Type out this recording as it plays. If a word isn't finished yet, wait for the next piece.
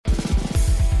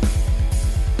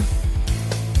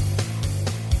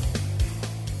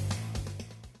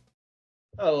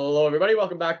Hello, everybody.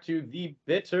 Welcome back to the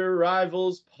Bitter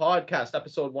Rivals podcast,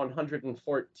 episode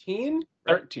 114. Right?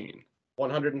 13.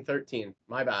 113.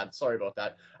 My bad. Sorry about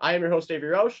that. I am your host, Avery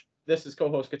Roche. This is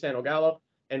co-host Catano Gallo,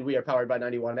 and we are powered by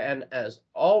 91. As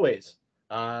always,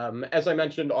 as I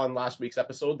mentioned on last week's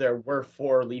episode, there were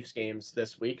 4 Leafs games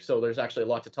this week, so there's actually a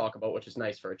lot to talk about, which is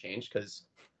nice for a change, because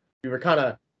we were kind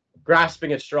of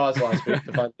grasping at straws last week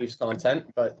to find Leafs content,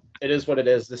 but it is what it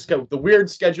is. The weird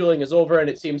scheduling is over, and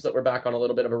it seems that we're back on a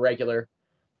little bit of a regular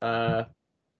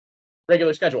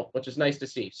schedule, which is nice to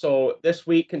see. So this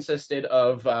week consisted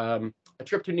of a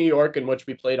trip to New York, in which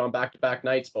we played on back-to-back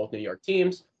nights, both New York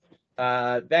teams.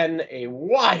 Then a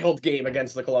wild game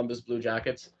against the Columbus Blue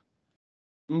Jackets,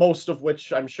 most of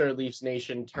which I'm sure Leafs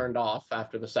Nation turned off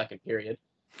after the second period.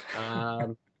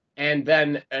 And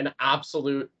then an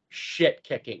absolute shit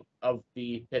kicking of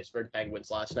the Pittsburgh Penguins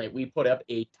last night. We put up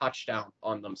a touchdown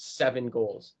on them, 7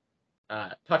 goals.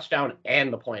 Touchdown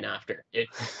and the point after.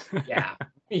 It's, yeah,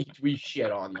 we shit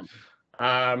on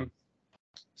them.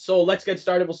 So let's get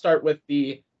started. We'll start with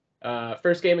the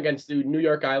first game against the New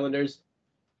York Islanders.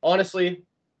 Honestly,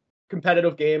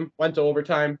 competitive game, went to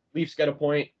overtime. Leafs get a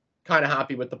point. Kind of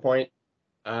happy with the point.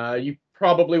 You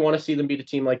probably want to see them beat a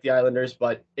team like the Islanders,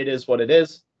 but it is what it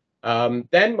is.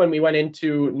 Then when we went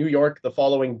into New York the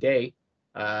following day,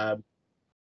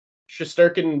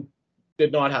 Shesterkin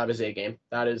did not have his A game.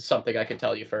 That is something I can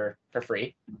tell you for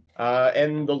free.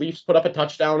 And the Leafs put up a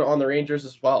touchdown on the Rangers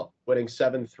as well, winning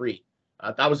 7-3.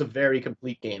 That was a very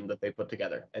complete game that they put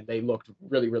together, and they looked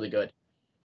really, really good.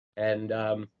 And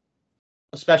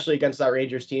especially against that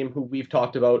Rangers team, who we've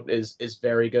talked about is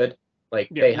very good. Like,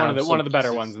 yeah, they have one of the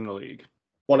better ones in the league.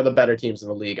 One of the better teams in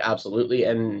the league, absolutely.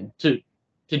 And to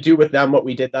do with them what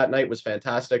we did that night was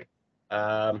fantastic.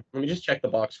 Let me just check the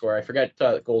box score. I forget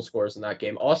goal scorers in that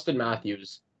game. Austin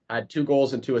Matthews had 2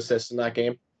 goals and 2 assists in that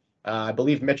game. I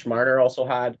believe Mitch Marner also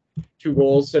had 2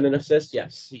 goals and an assist.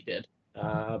 Yes, he did.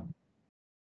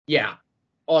 Yeah,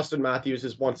 Austin Matthews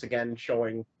is once again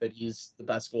showing that he's the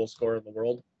best goal scorer in the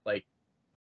world. Like,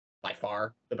 by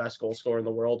far the best goal scorer in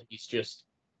the world. He's just...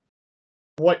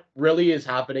 What really is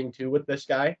happening, too, with this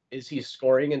guy is he's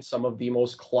scoring in some of the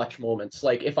most clutch moments.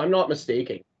 Like, if I'm not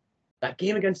mistaken, that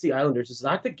game against the Islanders, is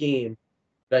that the game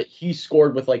that he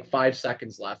scored with, 5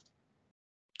 seconds left?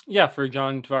 Yeah, for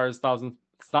John Tavares'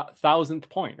 thousandth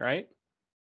point, right?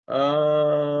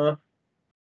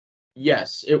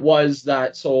 Yes, it was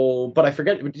that. So, but I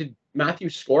forget, did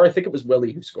Matthews score? I think it was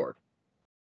Willie who scored.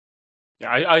 Yeah,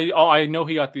 I know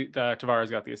he got the Tavares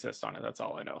got the assist on it. That's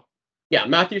all I know. Yeah,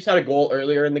 Matthews had a goal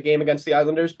earlier in the game against the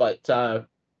Islanders, but or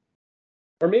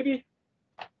maybe,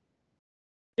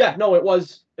 yeah, no, it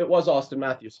was Austin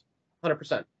Matthews,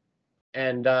 100%,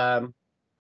 and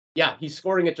yeah, he's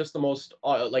scoring at just the most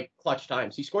clutch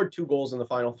times. He scored 2 goals in the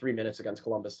final 3 minutes against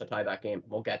Columbus to tie that game.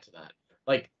 We'll get to that.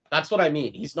 That's what I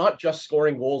mean. He's not just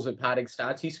scoring goals and padding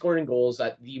stats. He's scoring goals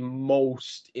at the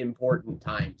most important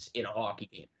times in a hockey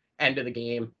game. End of the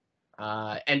game.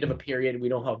 End of a period, we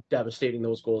know how devastating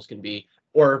those goals can be,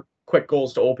 or quick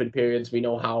goals to open periods. We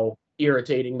know how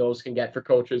irritating those can get for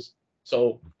coaches.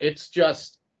 So it's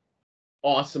just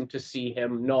awesome to see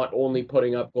him not only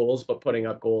putting up goals, but putting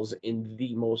up goals in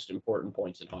the most important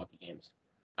points in hockey games.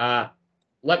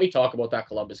 Let me talk about that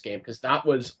Columbus game, because that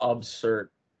was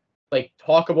absurd.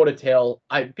 Talk about a tale.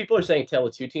 People are saying tale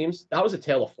of 2 teams. That was a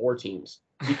tale of 4 teams,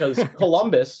 because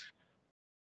Columbus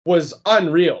was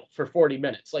unreal for 40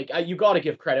 minutes. You got to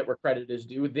give credit where credit is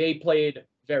due. They played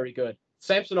very good.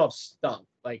 Samsonov stunk.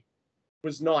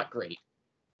 Was not great.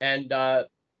 And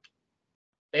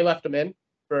they left him in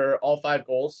for all 5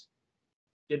 goals.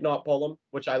 Did not pull him,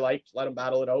 which I liked. Let him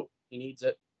battle it out. He needs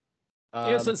it.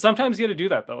 Yeah, so sometimes you got to do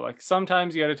that, though.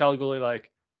 Sometimes you got to tell a goalie,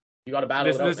 you got to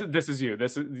battle it out. This is you.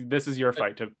 This is your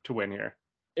fight to win here.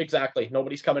 Exactly.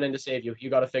 Nobody's coming in to save you.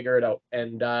 You got to figure it out.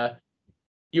 And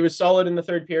he was solid in the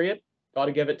third period. Got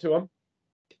to give it to him.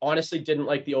 Honestly, didn't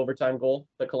like the overtime goal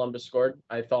that Columbus scored.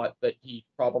 I thought that he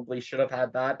probably should have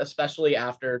had that, especially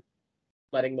after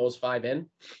letting those 5 in.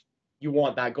 You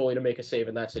want that goalie to make a save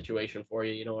in that situation for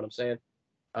you. You know what I'm saying?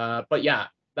 But yeah,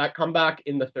 that comeback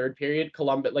in the third period,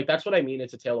 Columbus, that's what I mean.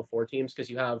 It's a tale of 4 teams, because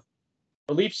you have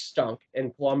the Leafs stunk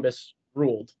and Columbus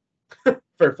ruled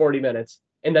for 40 minutes.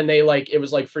 And then it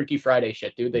was like Freaky Friday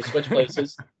shit, dude. They switched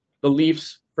places. The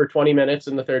Leafs for 20 minutes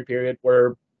in the third period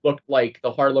looked like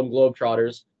the Harlem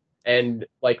Globetrotters, and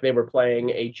they were playing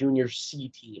a junior C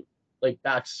team.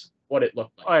 That's what it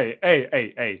looked like.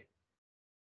 Hey.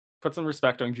 Put some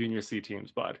respect on junior C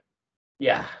teams, bud.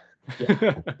 Yeah.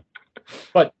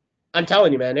 But I'm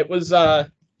telling you, man, it was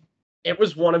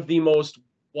one of the most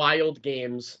wild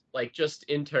games, just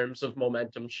in terms of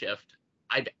momentum shift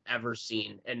I've ever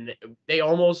seen. And they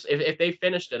almost, if they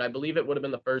finished it, I believe it would have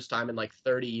been the first time in like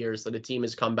 30 years that a team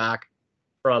has come back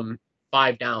from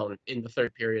 5 down in the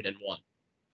third period and won.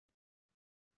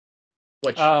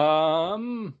 Which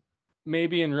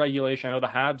maybe in regulation. I know the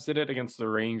Habs did it against the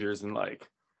Rangers in like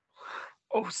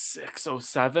 06,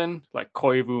 07. Like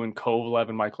Koivu and Kovalev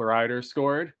and Michael Ryder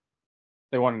scored.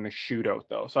 They won in a shootout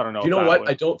though, so I don't know. Do you know what?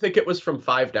 I don't think it was from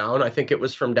 5 down. I think it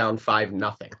was from down 5-0.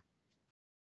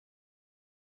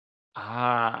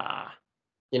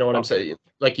 You know what I'm saying?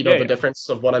 Like, you know the difference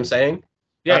of what I'm saying?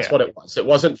 Yeah, That's what it was. It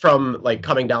wasn't from like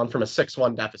coming down from a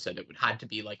 6-1 deficit. It would had to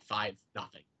be like 5-0.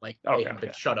 Like they had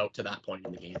been shut out to that point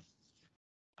in the game.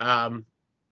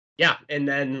 Yeah, and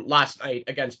then last night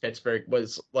against Pittsburgh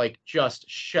was like just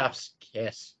chef's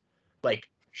kiss. Like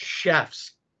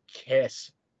chef's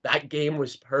kiss. That game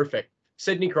was perfect.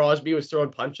 Sidney Crosby was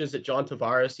throwing punches at John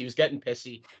Tavares. He was getting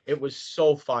pissy. It was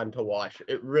so fun to watch.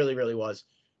 It really, really was.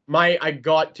 I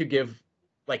got to give,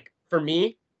 like, for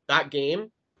me, that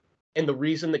game, and the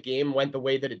reason the game went the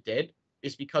way that it did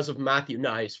is because of Matthew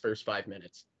Knies' first 5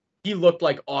 minutes. He looked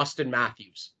like Austin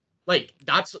Matthews. Like,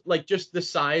 that's like just the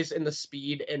size and the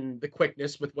speed and the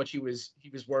quickness with which he was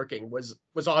working was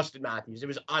Austin Matthews. It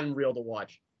was unreal to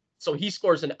watch. So he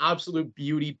scores an absolute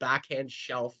beauty backhand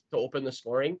shelf to open the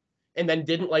scoring, and then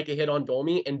didn't like a hit on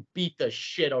Domi and beat the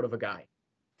shit out of a guy.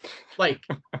 Like,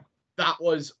 that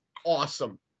was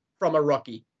awesome from a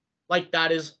rookie. Like,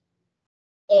 that is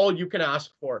all you can ask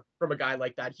for from a guy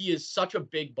like that. He is such a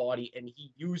big body, and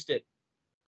he used it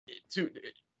to,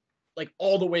 like,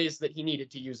 all the ways that he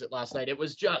needed to use it last night. It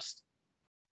was just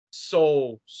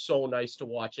so nice to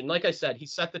watch. And like I said, he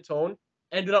set the tone,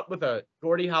 ended up with a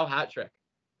Gordie Howe hat trick.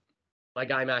 My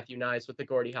guy Matthew Knies with the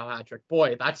Gordie Howe hat trick.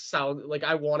 Boy, that sounds like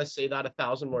I want to say that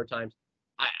 1,000 more times.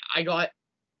 I got.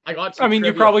 Some I mean,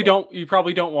 you probably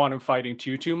don't want him fighting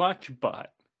too much,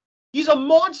 but he's a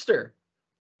monster.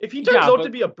 If he turns out to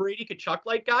be a Brady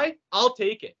Tkachuk-like guy, I'll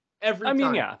take it every time. I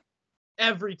mean, yeah,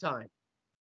 every time.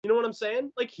 You know what I'm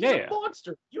saying? Like, he's a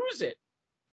monster. Use it.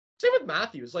 Same with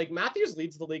Matthews. Like, Matthews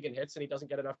leads the league in hits, and he doesn't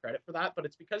get enough credit for that. But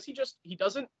it's because he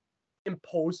doesn't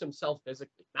impose himself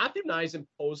physically. Matthew Knies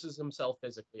imposes himself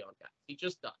physically on guys. He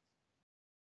just does.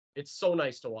 It's so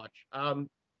nice to watch.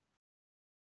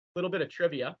 Little bit of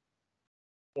trivia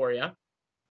for you.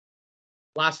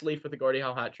 Last Leaf with the Gordie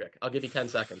Howe hat trick. I'll give you 10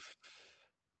 seconds.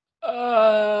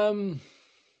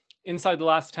 Inside the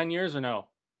last 10 years or no?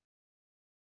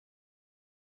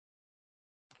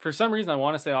 For some reason, I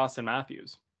want to say Austin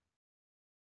Matthews.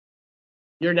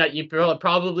 You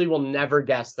probably will never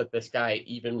guess that this guy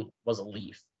even was a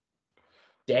Leaf.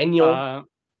 Daniel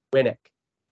Winnick.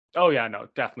 Oh yeah, no,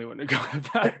 definitely wouldn't have gone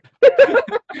with that.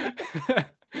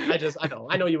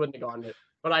 I know you wouldn't have gone with it,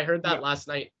 but I heard that last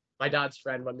night. My dad's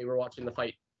friend, when we were watching the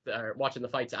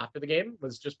fights after the game,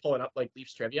 was just pulling up like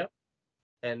Leafs trivia,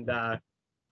 and that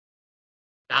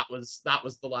was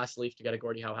the last Leaf to get a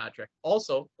Gordie Howe hat trick.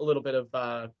 Also, a little bit of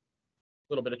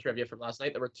trivia from last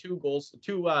night. There were two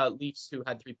Leafs who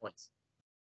had 3 points.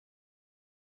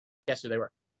 Guess who they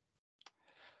were?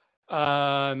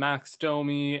 Max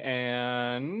Domi,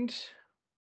 and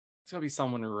it's gonna be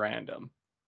someone random.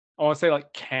 I want to say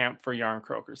like Camp for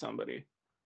Yarncroke or somebody.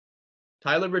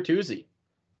 Tyler Bertuzzi.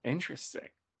 Interesting.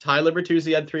 Tyler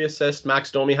Bertuzzi had 3 assists.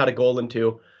 Max Domi had a goal and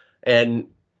 2. And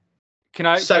can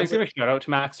I give a shout out to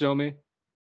Max Domi?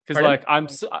 Because like can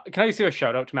I just give a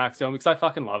shout out to Max Domi? Because I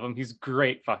fucking love him. He's a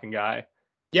great fucking guy.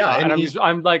 Yeah, and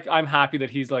I'm happy that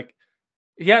he's like,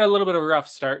 he had a little bit of a rough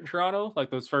start in Toronto,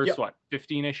 like those first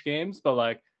 15-ish games, but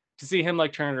like to see him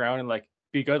like turn around and like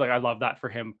be good, like I love that for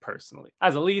him personally.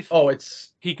 As a Leaf,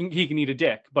 he can eat a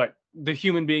dick, but the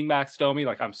human being Max Domi,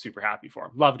 like I'm super happy for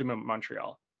him. Loved him in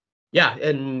Montreal. Yeah,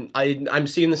 and I'm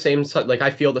seeing the same, like I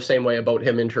feel the same way about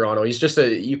him in Toronto. He's just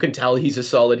you can tell he's a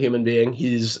solid human being.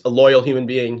 He's a loyal human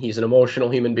being. He's an emotional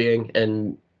human being,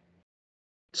 and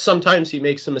sometimes he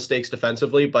makes some mistakes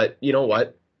defensively, but you know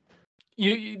what?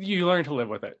 You learn to live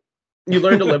with it. You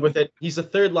learn to live with it. He's a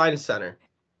third line center.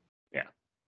 Yeah.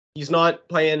 He's not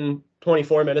playing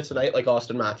 24 minutes a night like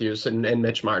Austin Matthews and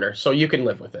Mitch Marner, so you can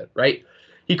live with it, right?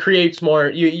 He creates more.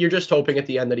 You're just hoping at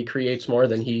the end that he creates more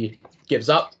than he gives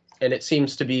up, and it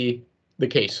seems to be the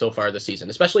case so far this season.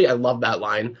 Especially, I love that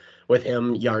line with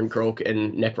him, Yarncroke,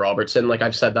 and Nick Robertson. Like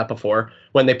I've said that before.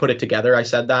 When they put it together, I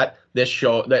said that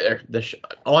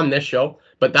on this show.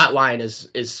 But that line is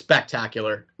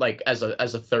spectacular. Like as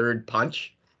a third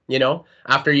punch, you know.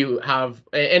 After you have,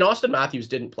 and Austin Matthews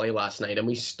didn't play last night, and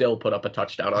we still put up a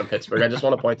touchdown on Pittsburgh. I just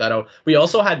want to point that out. We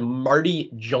also had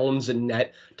Marty Jones in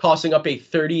net, tossing up a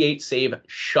 38 save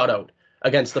shutout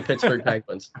against the Pittsburgh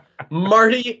Penguins.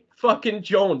 Marty fucking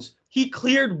Jones, He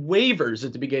cleared waivers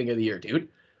at the beginning of the year, dude.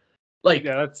 Like,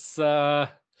 Yeah, that's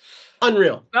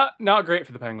unreal. Not great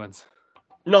for the Penguins.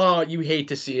 No, you hate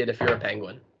to see it if you're a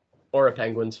Penguin or a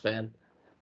Penguins fan.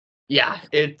 Yeah,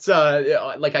 it's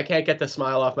like I can't get the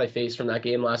smile off my face from that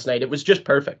game last night. It was just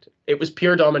perfect. It was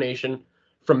pure domination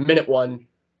from minute 1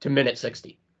 to minute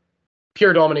 60.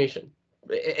 Pure domination.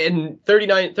 And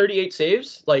 38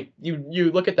 saves, like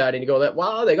you look at that and you go, that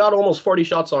wow, they got almost 40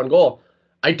 shots on goal.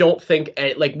 I don't think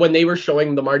like when they were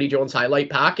showing the Marty Jones highlight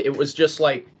pack, it was just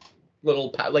like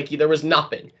little like there was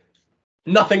nothing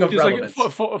of just relevance.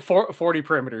 Like 40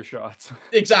 perimeter shots.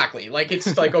 Exactly. Like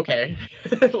it's like okay,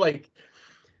 like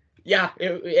yeah,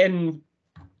 and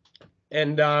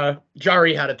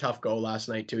Jari had a tough go last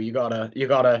night too. You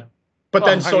gotta. But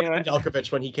then so did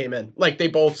Nedeljkovic when he came in. Like they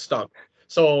both stunk.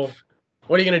 So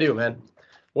what are you gonna do, man?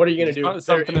 What are you gonna do?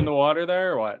 Something in the water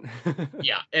there, or what?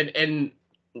 Yeah, and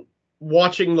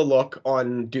watching the look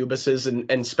on Dubas's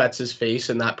and Spez's face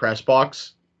in that press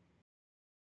box,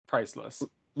 priceless.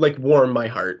 Like warmed my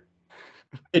heart.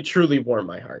 It truly warmed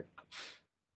my heart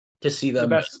to see them.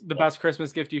 The best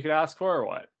Christmas gift you could ask for, or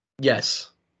what? Yes.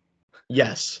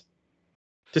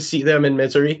 To see them in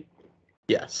misery,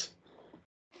 yes.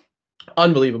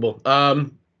 Unbelievable.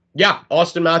 Yeah,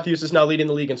 Austin Matthews is now leading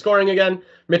the league in scoring again.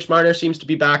 Mitch Marner seems to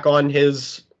be back on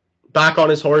his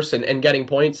horse and getting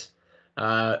points.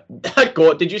 That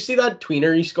goal, did you see that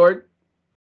tweener he scored?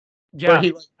 Yeah.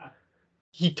 Where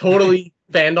he totally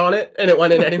fanned on it and it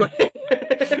went in anyway.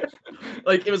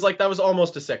 Like it was like that was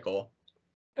almost a sick goal.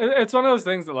 It's one of those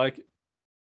things that like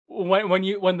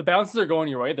when the bounces are going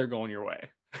your way, they're going your way.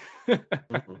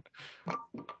 Mm-hmm.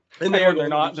 And they're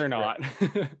not.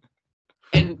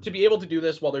 And to be able to do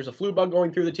this while there's a flu bug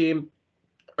going through the team,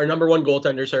 our number one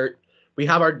goaltender's hurt. We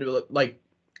have our like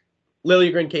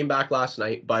Liljegren came back last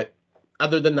night, but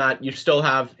other than that, you still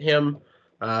have him.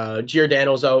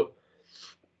 Giordano's out.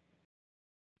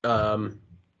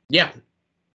 Yeah.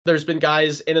 There's been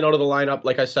guys in and out of the lineup,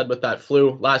 like I said, with that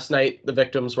flu. Last night, the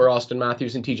victims were Austin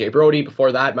Matthews and TJ Brody.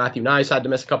 Before that, Matthew Nyes had to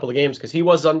miss a couple of games because he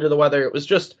was under the weather.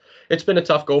 It's been a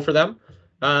tough go for them.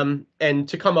 And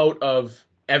to come out of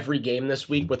every game this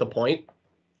week with a point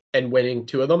and winning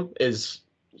 2 of them is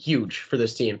huge for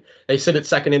this team. They sit at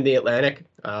second in the Atlantic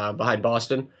behind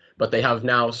Boston, but they have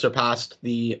now surpassed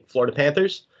the Florida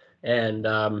Panthers. And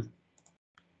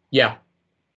yeah,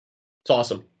 it's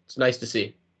awesome. It's nice to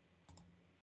see.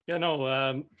 Yeah,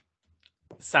 no,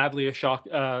 sadly a shock,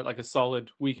 like a solid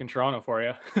week in Toronto for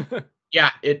you. Yeah,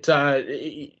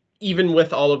 even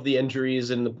with all of the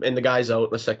injuries and the guys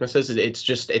out, the sicknesses,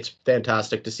 it's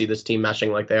fantastic to see this team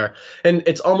meshing like they are. And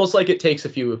it's almost like it takes a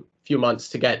few months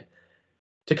to get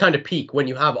to kind of peak when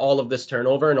you have all of this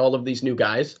turnover and all of these new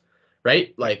guys,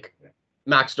 right? Like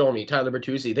Max Domi, Tyler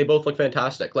Bertuzzi, they both look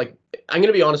fantastic. Like I'm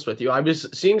going to be honest with you, I was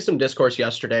seeing some discourse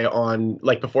yesterday on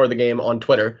like before the game on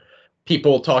Twitter,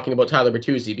 people talking about Tyler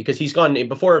Bertuzzi because he's gone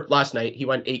before last night, he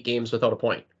went 8 games without a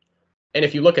point. And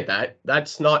if you look at that,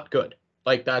 that's not good.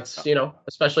 Like that's,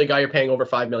 especially a guy you're paying over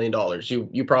 $5 million.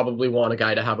 You probably want a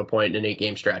guy to have a point in an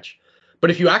 8-game stretch. But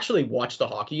if you actually watch the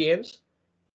hockey games,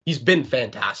 he's been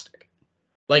fantastic.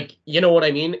 Like, you know what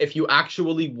I mean? If you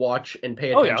actually watch and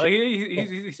pay attention. Oh yeah,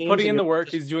 he's putting in the work.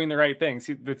 He's doing the right things.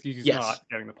 He's not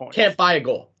getting the point. Can't buy a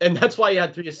goal. And that's why he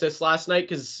had 3 assists last night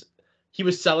because he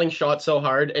was selling shots so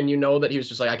hard, and that he was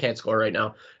just like, I can't score right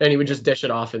now. And he would just dish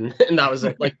it off, and that was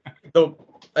it. Like,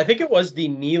 I think it was the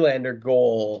Nylander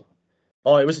goal.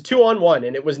 Oh, it was a 2-on-1,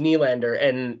 and it was Nylander,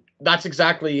 and that's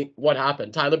exactly what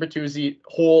happened. Tyler Bertuzzi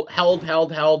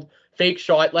held, fake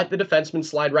shot, let the defenseman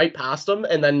slide right past him,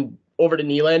 and then over to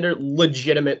Nylander,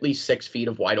 legitimately 6 feet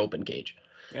of wide open cage.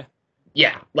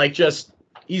 Yeah, like just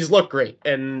he's looked great,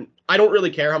 and I don't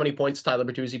really care how many points Tyler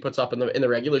Bertuzzi puts up in the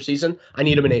regular season. I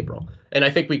need him in April, and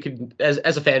I think we could, as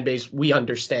a fan base, we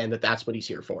understand that that's what he's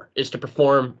here for, is to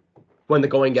perform when the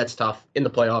going gets tough in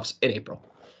the playoffs in April.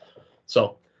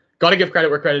 So. Got to give credit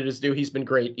where credit is due. He's been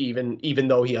great, even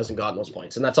though he hasn't gotten those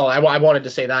points. And that's all. I wanted to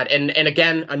say that. And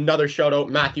again, another shout out,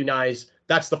 Matthew Nyes.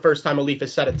 That's the first time a Leaf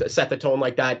has set the tone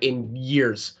like that in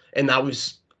years. And that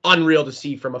was unreal to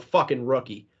see from a fucking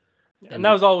rookie. And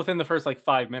that was all within the first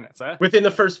 5 minutes, eh? Within the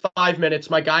first 5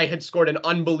 minutes, my guy had scored an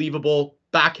unbelievable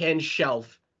backhand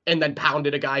shelf and then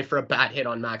pounded a guy for a bat hit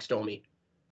on Max Domi.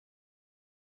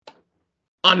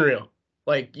 Unreal.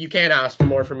 Like, you can't ask for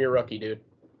more from your rookie, dude.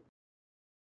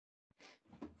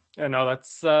 Yeah, no,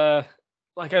 that's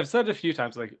like I've said a few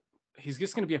times, like he's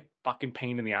just gonna be a fucking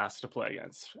pain in the ass to play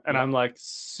against, and I'm like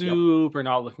super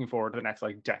not looking forward to the next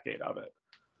decade of it.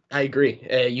 I agree.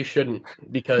 You shouldn't,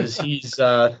 because he's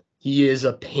He is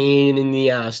a pain in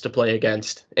the ass to play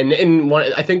against. And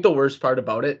one, I think the worst part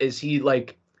about it is he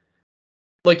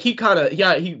he kind of,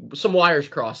 yeah, he some wires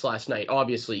crossed last night.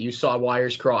 Obviously, you saw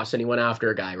wires cross and he went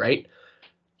after a guy, right?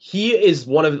 He is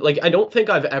one of, like, I don't think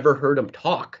I've ever heard him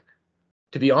talk,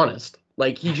 to be honest.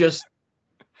 Like, he just,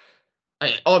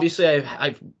 obviously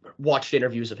I've watched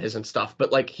interviews of his and stuff,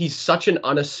 but like he's such an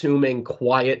unassuming,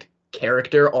 quiet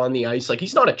character on the ice. Like,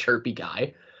 he's not a chirpy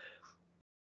guy.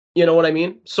 You know what I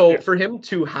mean? So for him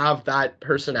to have that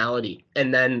personality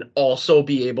and then also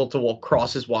be able to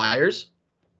cross his wires,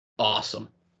 awesome.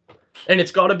 And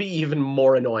it's got to be even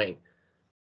more annoying.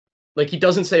 Like, he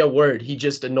doesn't say a word. He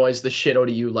just annoys the shit out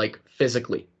of you, like,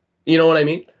 physically. You know what I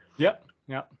mean? Yep.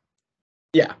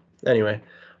 Yeah. Anyway.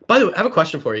 By the way, I have a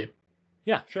question for you.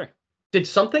 Yeah, sure. Did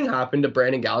something happen to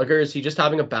Brandon Gallagher? Is he just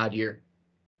having a bad year?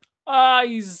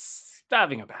 He's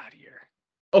having a bad year.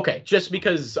 Okay, just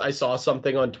because I saw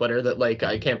something on Twitter that, like,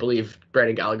 I can't believe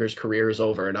Brandon Gallagher's career is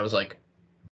over, and I was like,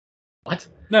 what?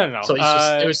 No. So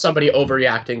it was somebody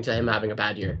overreacting to him having a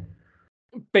bad year.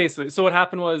 Basically, so what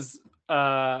happened was,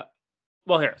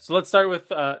 well, here. So let's start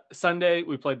with Sunday.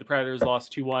 We played the Predators,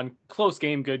 lost 2-1. Close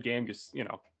game, good game. Just,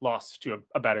 lost to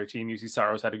a better team. UC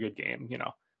Saros had a good game.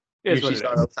 UC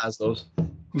Saros has those.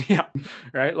 Yeah,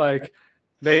 right. Like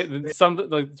it's one of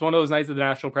those nights that the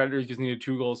National Predators just needed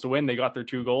 2 goals to win. They got their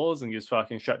 2 goals and just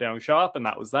fucking shut down shop, and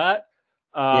that was that.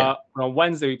 On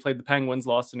Wednesday, we played the Penguins,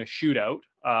 lost in a shootout.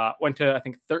 Went to, I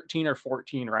think, 13 or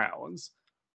 14 rounds.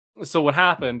 So what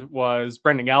happened was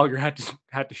Brendan Gallagher had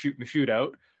to shoot in the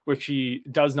shootout, which he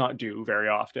does not do very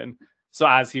often. So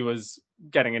as he was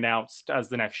getting announced as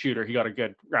the next shooter, he got a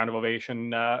good round of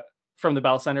ovation from the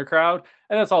Bell Center crowd,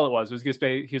 and that's all it was. It was just,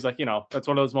 he was like, that's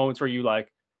one of those moments where you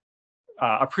like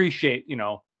appreciate,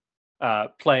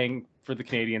 playing for the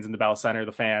Canadians in the Bell Center,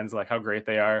 the fans, like how great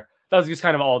they are. That was just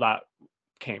kind of all that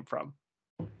came from.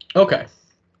 Okay.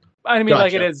 I mean, gotcha.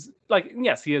 Like, it is like,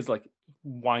 yes, he is like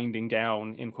winding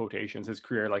down in quotations his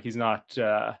career. Like, he's not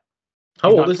how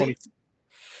old is he?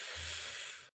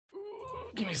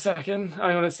 Give me a second.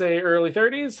 I'm gonna say early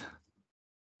 30s.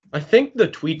 I think the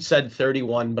tweet said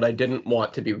 31, but I didn't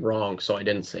want to be wrong, so I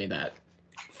didn't say that.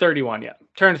 31, yeah.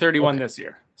 Turned 31 this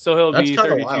year. So he'll be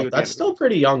 32. Wild. That's still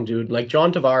pretty young, dude. Like,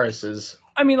 John Tavares is...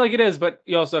 I mean, like, it is, but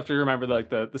you also have to remember, like,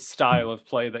 the style of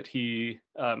play that he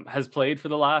has played for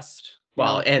the last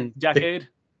and decade.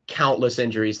 Countless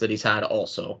injuries that he's had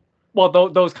also. Well,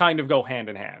 those kind of go hand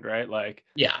in hand, right? Like,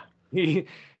 yeah.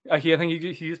 I think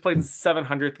he just played his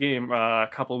 700th game a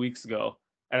couple of weeks ago.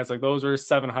 And it's like, those are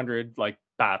 700 like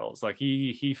battles. Like,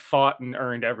 he fought and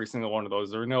earned every single one of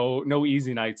those. There were no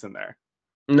easy nights in there.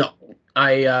 No,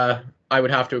 I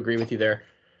would have to agree with you there.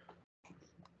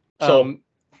 So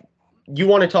you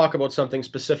want to talk about something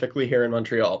specifically here in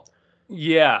Montreal?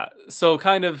 Yeah. So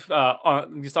kind of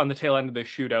just on the tail end of the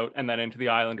shootout and then into the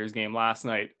Islanders game last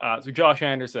night. So Josh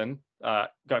Anderson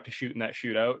got to shoot in that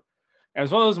shootout. And it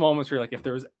was one of those moments where, like,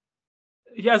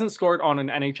 he hasn't scored on an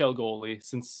NHL goalie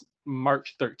since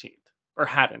March 13th, or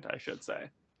hadn't, I should say.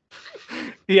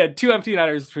 He had 2 empty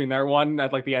netters between there, one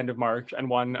at like the end of March and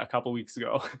one a couple weeks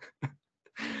ago.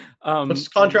 What's his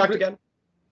contract again?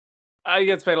 He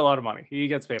gets paid a lot of money.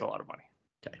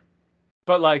 Okay.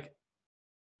 But like,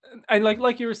 and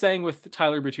like you were saying with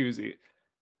Tyler Bertuzzi,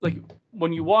 like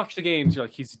when you watch the games, you're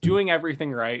like, he's doing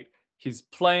everything right. He's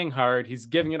playing hard. He's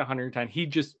giving it 110. He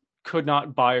just could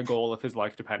not buy a goal if his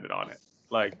life depended on it.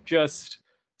 Like, just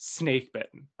snake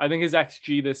bitten. I think his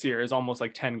XG this year is almost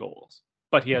like 10 goals,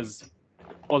 but he has,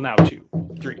 well, now 2,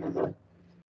 3.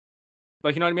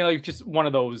 Like, you know what I mean? Like, just one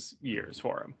of those years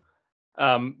for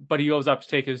him. But he goes up to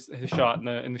take his shot in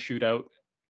the shootout.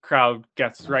 Crowd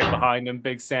gets right behind him,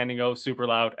 big standing O, super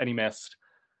loud, and he missed.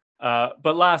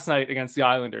 But last night against the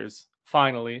Islanders,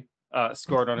 finally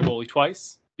scored on a goalie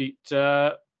twice. Beat,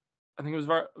 I think it was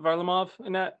Varlamov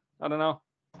in net. I don't know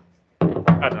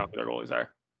who their goalies are.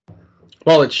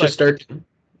 Well, it's Shesterkin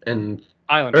and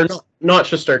Islanders. Or not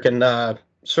Shesterkin,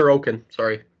 Sorokin.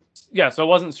 Sorry. Yeah, so it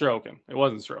wasn't Sorokin.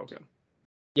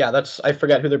 Yeah, I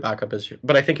forget who their backup is,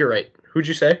 but I think you're right. Who'd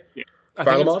you say? Yeah.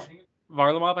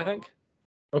 Varlamov, I think.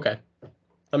 Okay,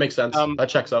 that makes sense. That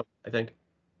checks out, I think.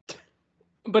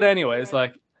 But anyways,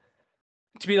 like,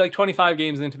 to be like 25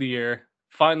 games into the year,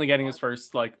 finally getting his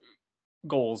first like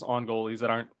goals on goalies that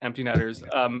aren't empty netters.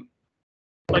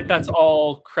 Like, that's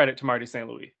all credit to Marty St.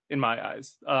 Louis in my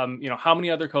eyes. How many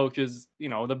other coaches,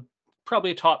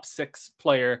 probably a top 6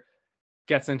 player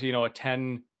gets into, a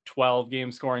 10, 12 game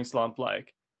scoring slump,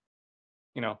 like,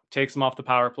 takes him off the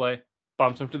power play,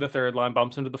 bumps him to the 3rd line,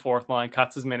 bumps him to the 4th line,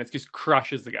 cuts his minutes, just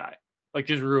crushes the guy. Like,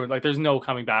 just ruined. Like, there's no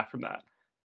coming back from that.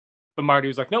 But Marty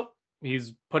was like, nope,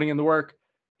 He's putting in the work.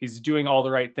 He's doing all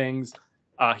the right things.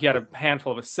 He had a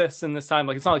handful of assists in this time.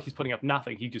 Like, it's not like he's putting up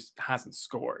nothing. He just hasn't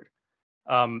scored.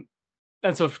 And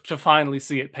so to finally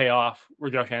see it pay off, where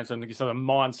Josh Anderson gets a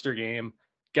monster game,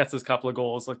 gets his couple of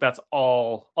goals, like that's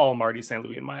all Marty St.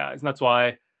 Louis in my eyes. And that's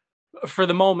why, for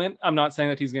the moment, I'm not saying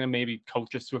that he's going to maybe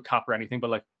coach us to a cup or anything, but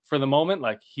like for the moment,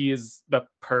 like he is the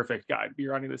perfect guy to be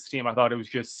running this team. I thought it was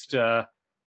just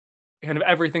kind of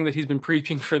everything that he's been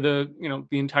preaching for the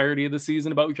entirety of the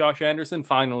season about Josh Anderson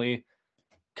finally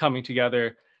coming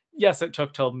together. Yes, it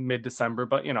took till mid-December,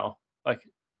 but like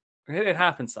it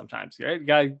happens sometimes, right?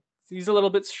 Guy, he's a little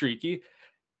bit streaky,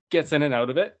 gets in and out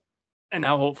of it, and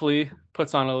now hopefully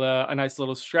puts on a nice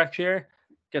little stretch here,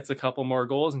 gets a couple more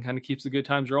goals, and kind of keeps the good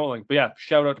times rolling. But yeah,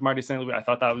 shout out to Marty St. Louis. I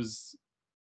thought that was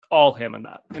all him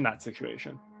in that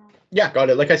situation. Yeah, got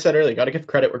it. Like I said earlier, got to give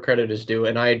credit where credit is due,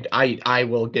 and I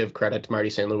will give credit to Marty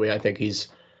St. Louis. I think he's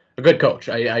a good coach.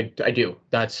 I do.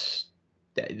 That's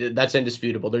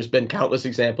indisputable. There's been countless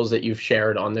examples that you've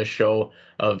shared on this show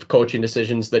of coaching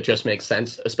decisions that just make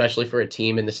sense, especially for a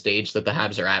team in the stage that the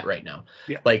Habs are at right now.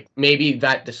 Yeah. Like maybe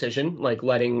that decision, like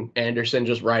letting Anderson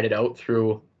just ride it out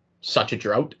through such a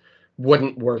drought,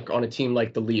 wouldn't work on a team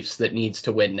like the Leafs that needs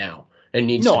to win now and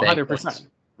needs to bank 100%. points.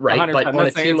 Right, 100%. but on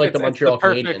a team like the Montreal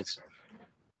Canadiens,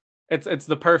 it's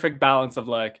the perfect balance of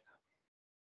like,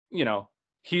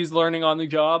 he's learning on the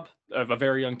job, of a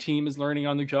very young team is learning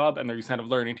on the job, and they're just kind of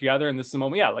learning together. And this is the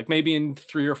moment, like maybe in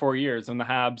 3 or 4 years, when the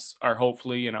Habs are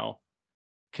hopefully,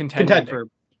 contending for,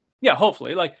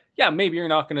 hopefully, like, maybe you're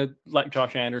not going to let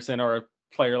Josh Anderson or a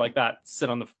player like that sit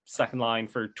on the second line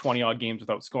for 20 odd games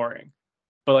without scoring.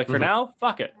 But like for now,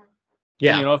 fuck it.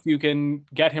 Yeah. And, if you can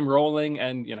get him rolling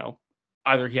and,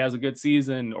 either he has a good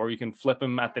season or you can flip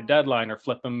him at the deadline or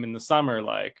flip him in the summer,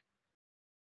 like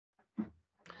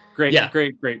great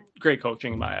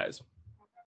coaching in my eyes.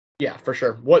 Yeah, for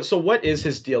sure. What is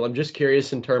his deal? I'm just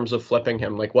curious in terms of flipping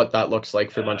him, like what that looks like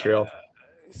for Montreal.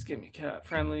 Just give me cat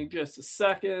friendly just a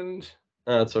second.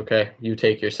 That's okay. You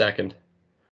take your second.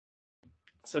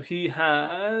 So he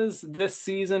has this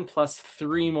season plus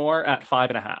 3 more at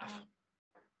 5.5.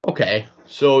 Okay.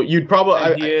 So you'd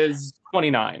probably he is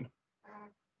 29.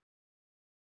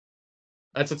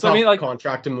 That's a tough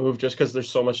contract to move just because there's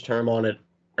so much term on it,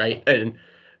 right? And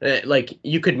like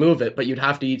you could move it, but you'd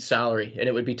have to eat salary, and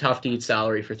it would be tough to eat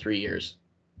salary for 3 years.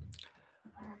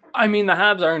 I mean, the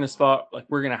Habs are in a spot like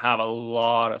we're gonna have a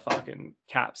lot of fucking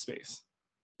cap space.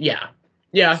 Yeah.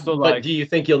 So, but do you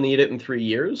think you'll need it in 3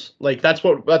 years? Like that's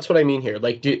what I mean here.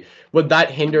 Like, would that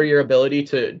hinder your ability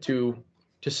to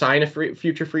sign a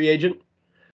future free agent?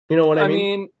 You know what I mean?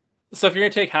 I mean, so if you're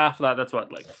gonna take half of that, that's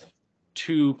what, like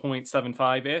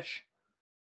 2.75 ish.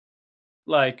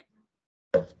 Like,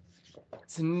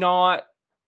 it's not,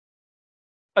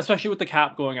 especially with the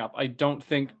cap going up, I don't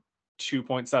think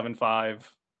 2.75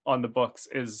 on the books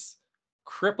is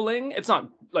crippling. It's not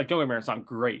like, don't get me wrong, it's not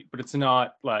great, but it's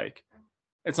not like,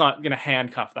 it's not going to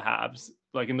handcuff the Habs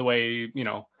like in the way,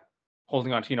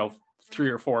 holding on to, 3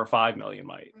 or 4 or 5 million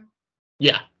might.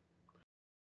 Yeah.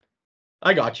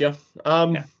 I got you.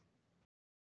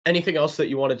 Anything else that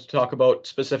you wanted to talk about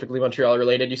specifically Montreal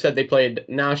related? You said they played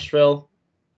Nashville.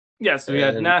 Yeah, so we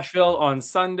had Nashville on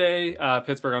Sunday,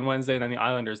 Pittsburgh on Wednesday, then the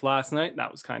Islanders last night.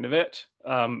 That was kind of it.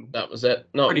 That was it.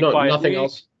 No, nothing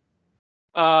else.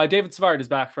 David Savard is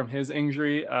back from his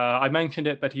injury. I mentioned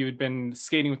it that he had been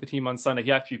skating with the team on Sunday.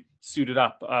 He actually suited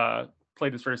up,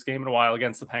 played his first game in a while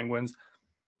against the Penguins.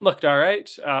 Looked all right.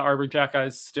 Arbor Xhekaj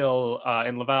is still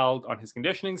in Laval on his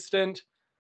conditioning stint.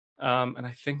 And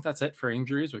I think that's it for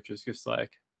injuries, which is just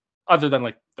like, other than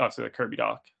like obviously like Kirby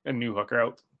Dach and Newhook are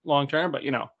out long term, but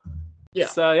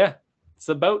it's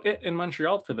about it in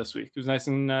Montreal for this week. It was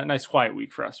nice quiet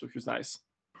week for us, which was nice.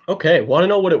 Okay, want to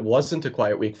know what it wasn't a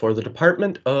quiet week for? The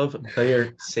Department of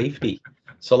Player Safety.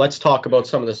 So let's talk about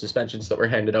some of the suspensions that were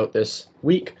handed out this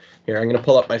week. Here, I'm going to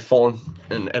pull up my phone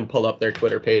and pull up their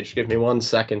Twitter page. Give me 1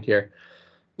 second here.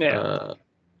 Yeah.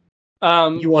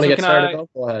 You want to get started, though?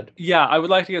 Go ahead. Yeah, I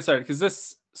would like to get started because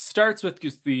this starts with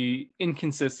just the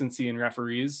inconsistency in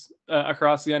referees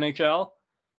across the NHL.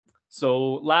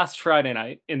 So last Friday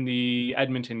night in the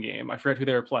Edmonton game, I forget who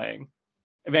they were playing.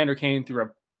 Evander Kane threw a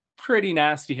pretty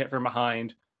nasty hit from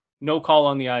behind. No call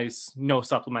on the ice, no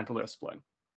supplemental discipline.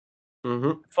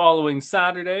 Mm-hmm. Following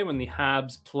Saturday, when the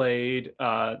Habs played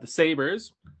the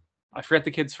Sabres, I forget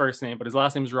the kid's first name, but his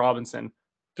last name is Robinson,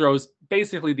 throws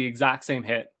basically the exact same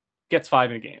hit, gets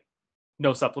 5 in a game.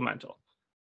 No supplemental.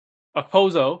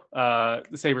 Okposo,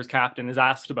 the Sabres captain, is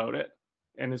asked about it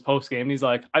in his postgame. He's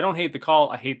like, I don't hate the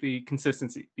call, I hate the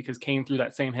consistency because Kane threw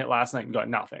that same hit last night and got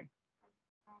nothing.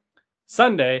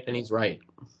 Sunday. And he's right.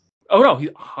 Oh no, he's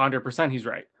 100%. He's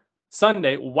right.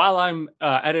 Sunday, while I'm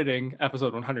editing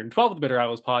episode 112 of the Bitter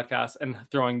Owls podcast and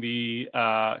throwing the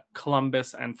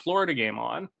Columbus and Florida game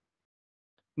on,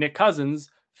 Nick Cousins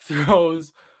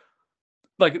throws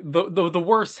like the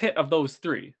worst hit of those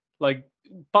three, like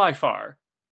by far,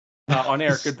 on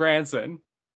Eric Goodbranson.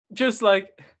 Just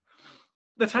like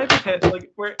the type of hit,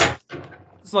 like where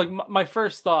it's like my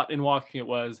first thought in watching it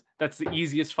was that's the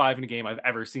easiest 5 in a game I've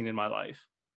ever seen in my life.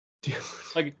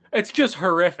 Like it's just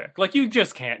horrific. Like you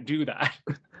just can't do that.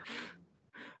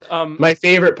 My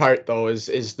favorite part though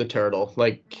is the turtle.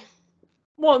 Like,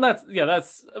 well,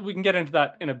 that's we can get into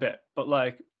that in a bit. But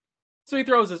like, so he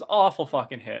throws this awful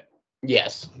fucking hit.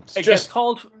 Yes, it gets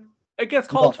called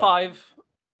 5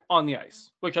 on the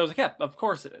ice, which I was like, yeah, of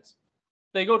course it is.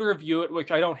 They go to review it, which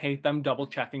I don't hate them double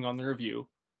checking on the review.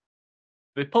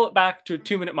 They pull it back to a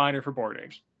 2-minute minor for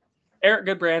boarding. Eric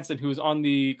Goodbranson, who was on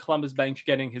the Columbus bench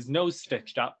getting his nose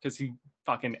stitched up because he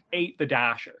fucking ate the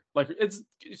dasher. Like, it's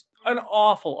an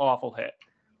awful, awful hit.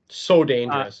 So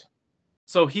dangerous.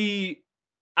 So he,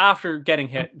 after getting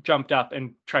hit, jumped up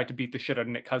and tried to beat the shit out of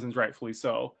Nick Cousins, rightfully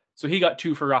so. So he got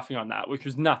 2 for roughing on that, which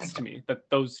was nuts to me, that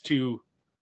those two,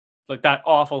 like that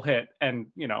awful hit and,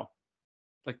 you know,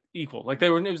 like equal. Like it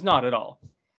was not at all.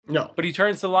 No. But he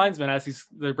turns to the linesman as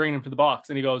they're bringing him to the box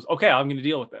and he goes, okay, I'm going to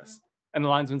deal with this. And the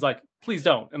linesman's like, please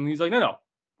don't. And he's like, no,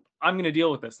 I'm going to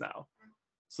deal with this now.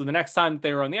 So the next time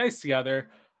they were on the ice together,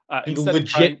 he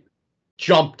legit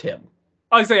jumped him.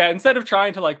 Oh, so yeah, instead of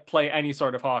trying to like play any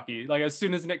sort of hockey, like as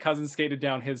soon as Nick Cousins skated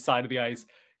down his side of the ice,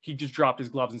 he just dropped his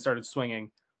gloves and started swinging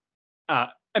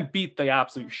and beat the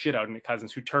absolute shit out of Nick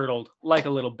Cousins, who turtled like a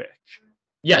little bitch.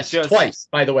 Yes, twice,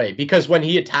 by the way, because when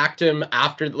he attacked him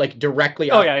after, like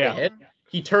directly after the hit,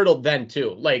 he turtled then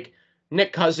too. Like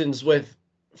Nick Cousins with,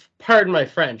 pardon my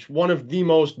French, one of the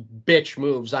most bitch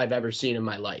moves I've ever seen in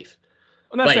my life.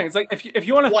 And that's the thing. It's like if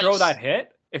you want to throw that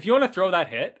hit,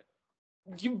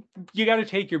 you got to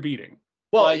take your beating.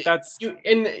 Well, like, that's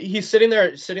and he's sitting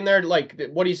there like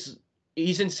what he's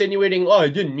insinuating. Oh, I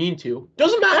didn't mean to.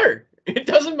 Doesn't matter. It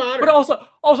doesn't matter. But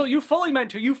also, you fully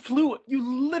meant to. You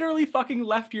literally fucking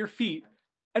left your feet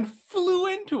and flew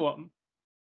into him.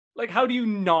 Like, how do you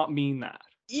not mean that?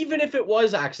 Even if it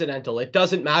was accidental, it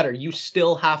doesn't matter. You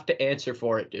still have to answer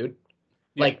for it, dude.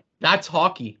 Yeah. Like, that's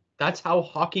hockey. That's how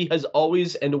hockey has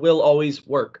always and will always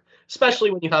work, especially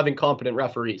when you have incompetent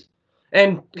referees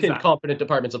and incompetent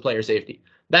departments of player safety.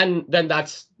 Then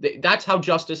that's how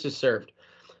justice is served.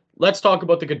 Let's talk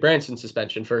about the Goodbranson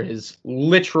suspension for his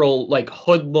literal, like,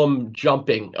 hoodlum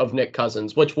jumping of Nick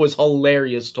Cousins, which was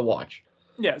hilarious to watch.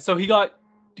 Yeah, so he got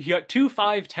 2,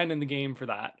 5, 10 in the game for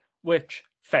that, which,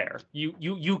 fair.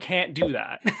 You can't do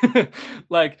that.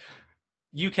 Like,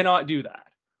 you cannot do that.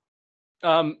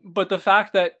 But the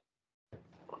fact that,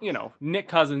 you know, Nick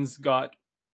Cousins got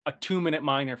a 2-minute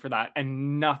minor for that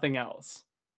and nothing else.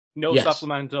 No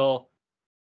supplemental.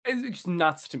 It's just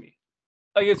nuts to me.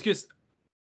 Like, it's just...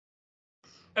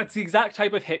 That's the exact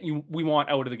type of hit we want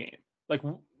out of the game. Like,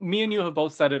 me and you have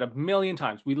both said it a million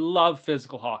times. We love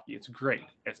physical hockey. It's great.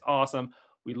 It's awesome.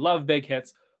 We love big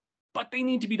hits, but they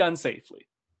need to be done safely.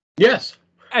 Yes.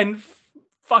 And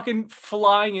fucking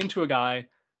flying into a guy,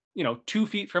 you know, 2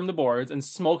 feet from the boards and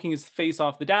smoking his face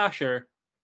off the dasher,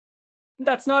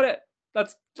 that's not it.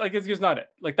 That's, like, it's just not it.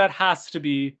 Like, that has to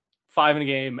be 5 in a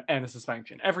game and a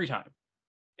suspension every time.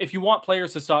 If you want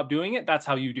players to stop doing it, that's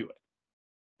how you do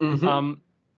it. Mm-hmm.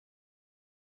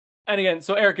 And again,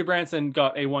 so Eric Goodbranson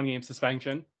got a 1-game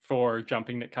suspension for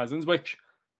jumping Nick Cousins, which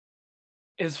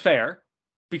is fair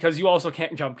because you also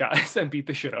can't jump guys and beat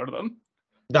the shit out of them.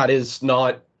 That is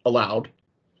not allowed.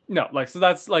 No, like, so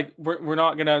that's like, we're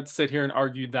not going to sit here and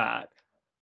argue that.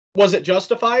 Was it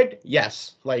justified?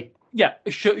 Yes. Like, yeah.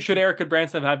 Should Eric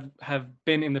Goodbranson have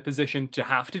been in the position to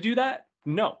have to do that?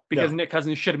 No, because Nick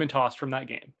Cousins should have been tossed from that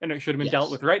game and it should have been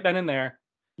dealt with right then and there.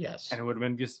 Yes. And it would have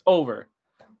been just over.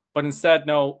 But instead,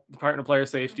 no, the Department of Player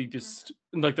Safety just,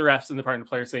 like the refs and the Department of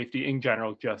Player Safety in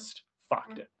general, just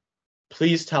fucked it.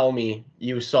 Please tell me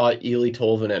you saw Eeli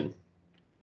Tolvanen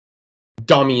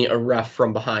dummy a ref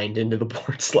from behind into the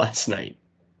boards last night.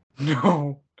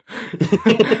 No.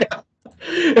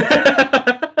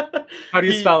 How do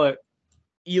you spell it?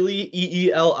 Eeli,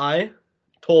 E-E-L-I,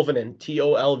 Tolvanen,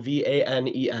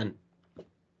 T-O-L-V-A-N-E-N.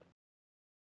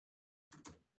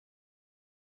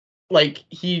 Like,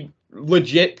 he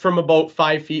legit from about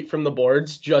 5 feet from the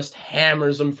boards just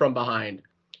hammers him from behind.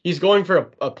 He's going for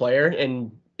a player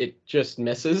and it just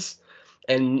misses,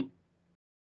 and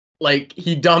like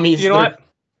he dummies. You know what?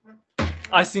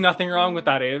 I see nothing wrong with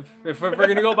that, Abe. If we're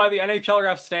gonna go by the NHL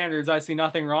ref standards, I see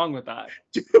nothing wrong with that.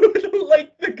 Dude,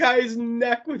 like the guy's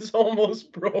neck was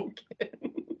almost broken.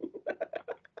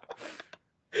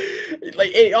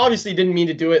 Like, it obviously didn't mean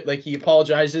to do it. Like, he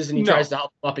apologizes and he tries to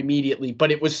help him up immediately,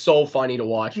 but it was so funny to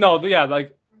watch. No, yeah,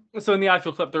 like, so in the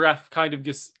actual clip, the ref kind of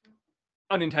just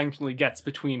unintentionally gets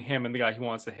between him and the guy he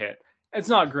wants to hit. It's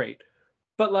not great,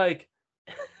 but like,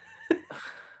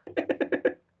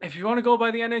 if you want to go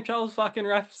by the NHL's fucking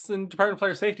refs and Department of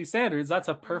Player Safety standards, that's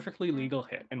a perfectly legal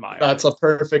hit in my eyes. That's a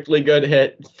perfectly good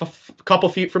hit. Couple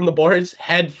feet from the boards,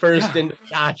 head first into the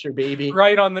catcher, baby.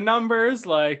 Right on the numbers.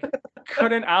 Like,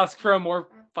 couldn't ask for a more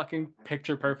fucking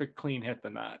picture perfect clean hit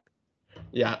than that.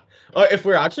 Yeah. If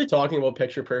we're actually talking about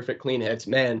picture perfect clean hits,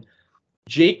 man,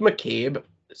 Jake McCabe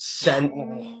sent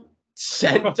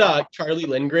Charlie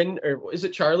Lindgren, or is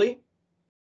it Charlie?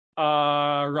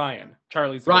 Ryan.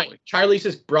 Charlie's Ryan. Charlie's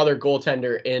his brother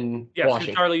goaltender in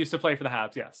Washington. Charlie used to play for the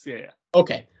Habs. Yes. Yeah.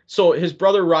 Okay. So his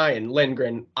brother Ryan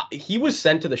Lindgren, he was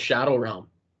sent to the Shadow Realm.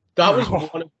 That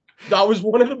was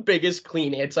one of the biggest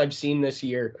clean hits I've seen this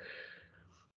year.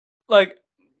 Like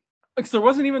there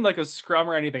wasn't even like a scrum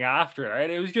or anything after it, right?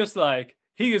 It was just like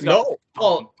he just got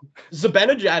well,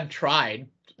 Zibanejad tried,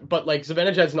 but like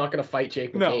Zibanejad's not going to fight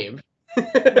Jake McCabe. No.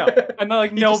 And then,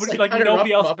 like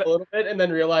nobody else up a little bit and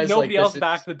then realized nobody else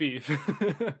backed the beef.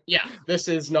 Yeah, this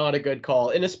is not a good call,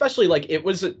 and especially like it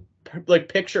was like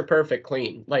picture perfect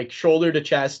clean, like shoulder to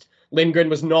chest. Lindgren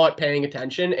was not paying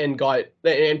attention and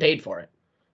paid for it.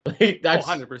 Like, that's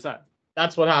 100%.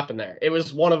 That's what happened there. It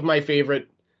was one of my favorite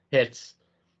hits.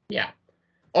 Yeah,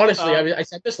 honestly, I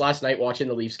said this last night watching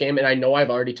the Leafs game, and I know I've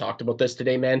already talked about this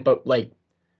today, man, but like,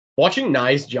 watching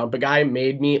Nyes jump a guy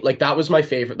made me like that was my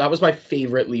favorite. That was my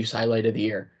favorite Leafs highlight of the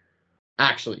year,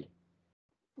 actually.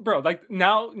 Bro, like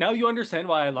now you understand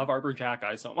why I love Arbor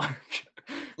Jackeye so much.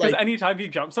 Because anytime he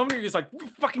jumps somebody, you're just like,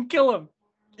 fucking kill him.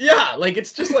 Yeah, like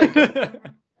it's just like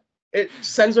it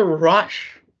sends a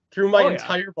rush through my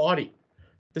entire body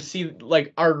to see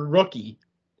like our rookie,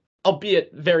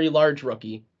 albeit very large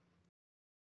rookie,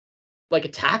 like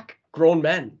attack grown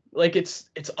men. Like it's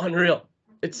unreal.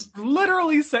 It's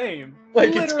literally same.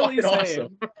 Like literally it's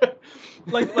fucking awesome.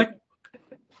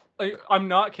 like I'm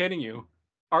not kidding you.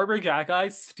 Arbor Jackeye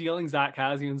stealing Zach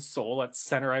Kassian's soul at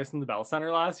center ice in the Bell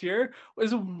Center last year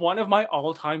was one of my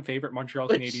all-time favorite Montreal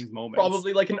Canadiens moments.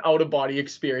 Probably like an out-of-body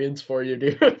experience for you,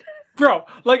 dude. Bro,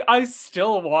 like I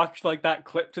still watch like that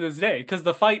clip to this day because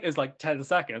the fight is like 10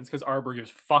 seconds because Arbor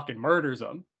just fucking murders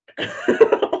him.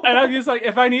 And I'm just like,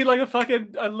 if I need like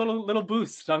a little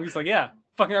boost, I'm just like, yeah.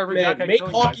 Fucking Arbor Jackeye. Make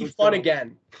hockey fun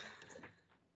again.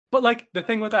 But like the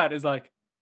thing with that is like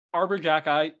Arbor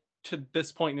Jackeye to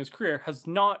this point in his career has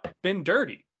not been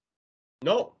dirty.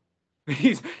 No.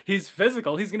 He's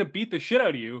physical. He's gonna beat the shit out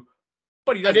of you.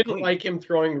 But he doesn't. I didn't like him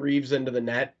throwing Reeves into the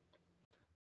net.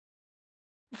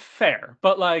 Fair,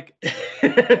 but like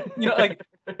like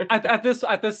at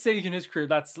this stage in his career,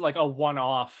 that's like a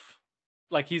one-off.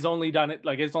 Like he's only done it,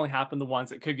 like it's only happened the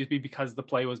once. It could just be because the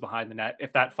play was behind the net.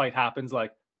 If that fight happens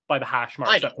like by the hash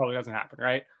marks, that probably doesn't happen,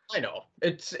 right? I know.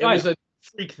 It was a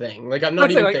freak thing. Like I'm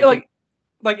not even thinking.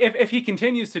 Like if he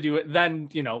continues to do it, then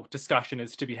discussion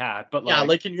is to be had. But yeah,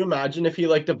 like can you imagine if he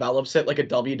like develops it like a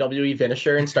WWE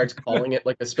finisher and starts calling it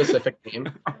like a specific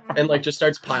name and like just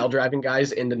starts pile driving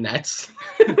guys into nets?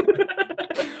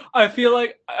 I feel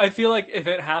like if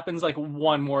it happens like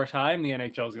one more time, the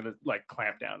NHL is gonna like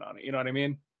clamp down on it. You know what I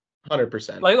mean?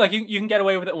 100%. Like you can get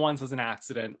away with it once as an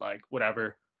accident, like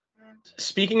whatever.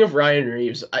 Speaking of Ryan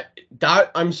Reeves,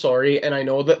 I'm sorry, and I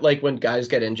know that like when guys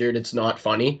get injured, it's not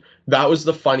funny. That was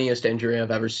the funniest injury I've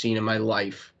ever seen in my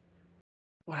life.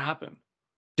 What happened?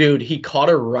 Dude, he caught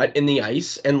a rut in the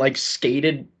ice and like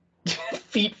skated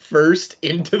feet first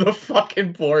into the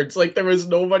fucking boards. Like there was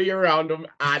nobody around him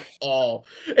at all.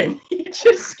 And he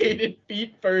just skated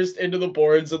feet first into the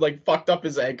boards and like fucked up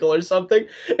his ankle or something.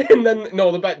 And then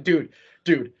dude.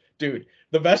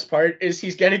 The best part is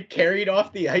he's getting carried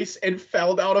off the ice and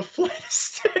fell down a flight of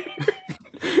stairs.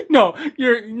 No,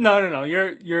 you're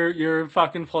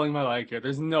fucking pulling my leg here.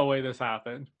 There's no way this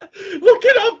happened. Look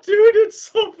it up, dude.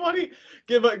 It's so funny.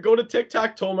 Go to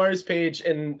TikTok Tomar's page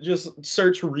and just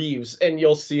search Reeves and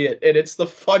you'll see it. And it's the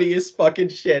funniest fucking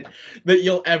shit that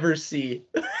you'll ever see.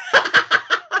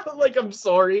 Like, I'm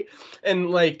sorry. And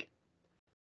like,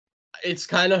 it's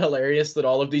kind of hilarious that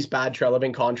all of these bad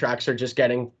Treliving contracts are just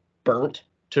getting burnt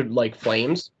to like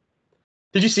flames.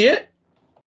 Did you see it?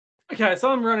 Okay, I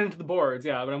saw him run into the boards,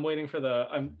 yeah, but I'm looking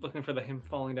for him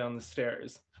falling down the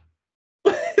stairs.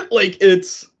 Like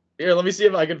it's here, let me see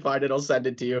if I can find it. I'll send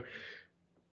it to you.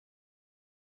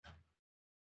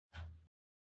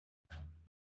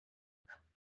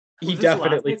 he Was this the last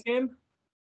definitely. night's game?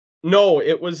 No,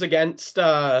 it was against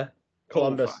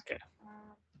Columbus. Oh, okay.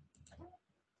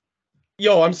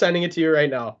 Yo, I'm sending it to you right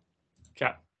now.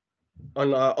 Okay.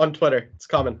 On Twitter. It's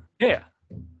coming. Yeah.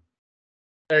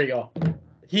 There you go.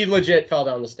 He legit fell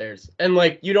down the stairs. And,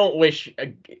 like, you don't wish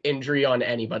an injury on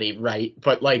anybody, right?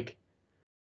 But, like...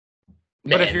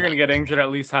 But man, if you're going to get injured,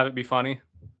 at least have it be funny.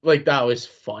 Like, that was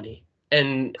funny.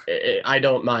 And I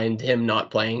don't mind him not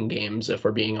playing games, if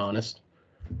we're being honest.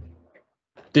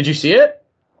 Did you see it?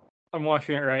 I'm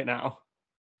watching it right now.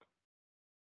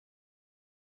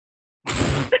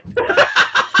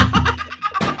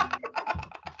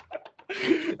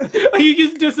 He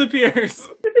just disappears.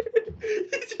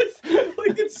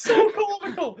 Like, it's so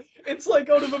comical. It's like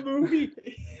out of a movie.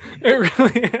 It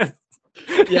really is.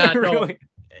 Yeah, It no. really...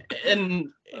 And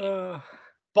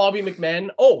Bobby McMahon.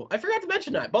 Oh, I forgot to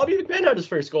mention that. Bobby McMahon had his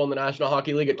first goal in the National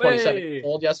Hockey League at 27 years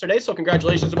old yesterday. So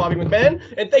congratulations to Bobby McMahon.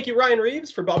 And thank you, Ryan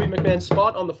Reeves, for Bobby McMahon's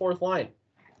spot on the fourth line.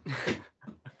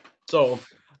 So,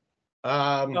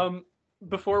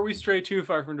 before we stray too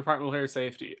far from Department of Player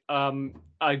Safety,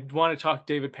 I want to talk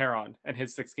David Perron and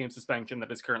his 6-game suspension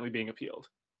that is currently being appealed.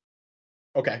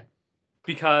 Okay.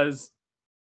 Because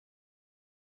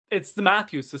it's the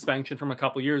Matthews suspension from a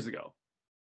couple years ago.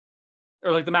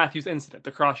 Or like the Matthews incident,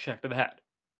 the cross-check to the head.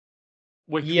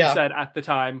 Which we said at the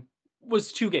time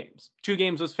was 2 games. 2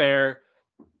 games was fair.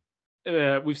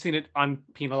 We've seen it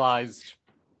unpenalized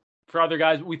for other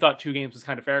guys. We thought 2 games was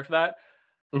kind of fair for that.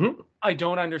 Mm-hmm. I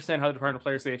don't understand how the Department of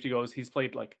Player Safety goes. He's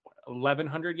played like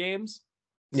 1,100 games,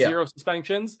 0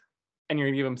 suspensions, and you're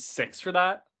going to give him 6 for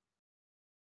that?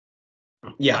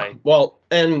 Yeah, well,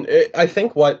 and I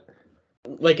think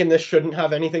and this shouldn't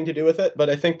have anything to do with it, but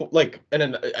I think, like,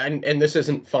 and this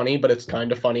isn't funny, but it's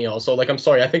kind of funny also. Like, I'm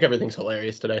sorry, I think everything's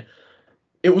hilarious today.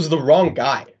 It was the wrong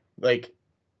guy. Like,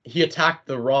 he attacked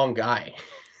the wrong guy.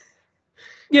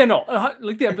 Yeah, no, but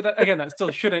that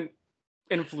still shouldn't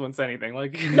influence anything.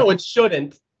 Like, no, it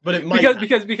shouldn't, but it might.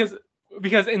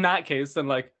 Because in that case, then,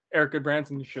 like, Eric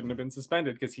Goodbranson shouldn't have been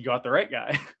suspended because he got the right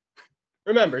guy.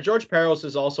 Remember, George Peros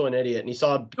is also an idiot, and he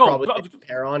saw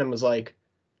Perron and was like,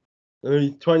 "Oh,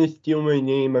 he's trying to steal my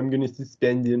name. I'm going to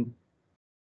suspend him."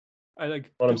 I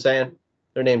like what I'm saying.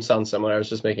 Their names sound similar. I was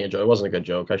just making a joke. It wasn't a good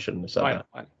joke. I shouldn't have said that.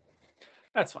 Fine.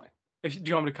 That's fine. Do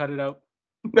you want me to cut it out?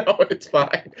 No, it's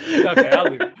fine. Okay, I'll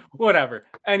leave it. Whatever.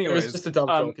 Anyways, it was just a dumb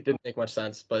joke. It didn't make much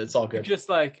sense, but it's all good. Just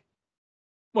like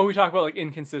when we talk about like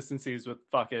inconsistencies with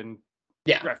fucking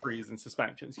referees and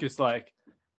suspensions, just like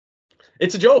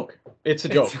it's a joke. It's a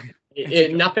joke.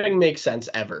 Nothing makes sense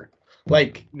ever.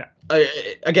 Like, no.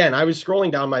 Again, I was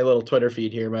scrolling down my little Twitter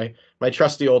feed here, my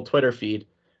trusty old Twitter feed,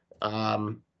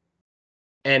 and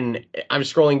I'm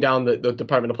scrolling down the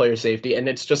Department of Player Safety, and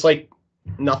it's just like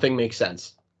nothing makes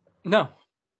sense. No.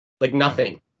 Like,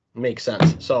 nothing makes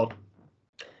sense. So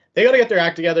they got to get their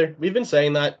act together. We've been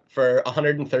saying that for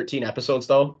 113 episodes,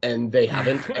 though, and they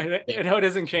haven't. And how it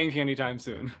isn't changing anytime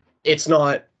soon. It's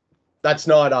not. That's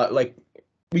not like,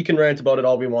 we can rant about it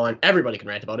all we want. Everybody can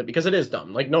rant about it because it is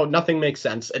dumb. Like, no, nothing makes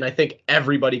sense, and I think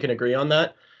everybody can agree on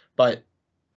that. But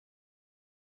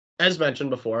as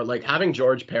mentioned before, like, having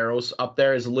George Peros up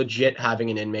there is legit having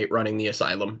an inmate running the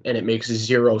asylum, and it makes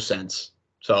 0 sense.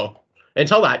 So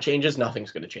until that changes,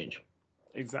 nothing's going to change.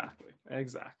 Exactly.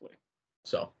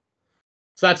 So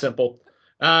it's that simple.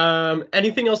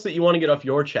 Anything else that you want to get off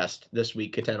your chest this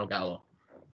week, Catano Gallo?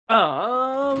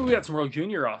 We got some World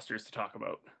Junior rosters to talk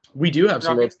about. We do have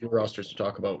some World Junior rosters to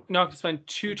talk about. Not going to spend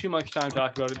too much time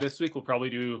talking about it this week. We'll probably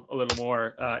do a little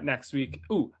more next week.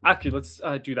 Ooh, actually, let's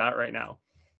do that right now.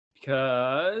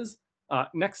 Because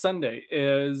next Sunday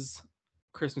is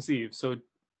Christmas Eve. So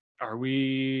there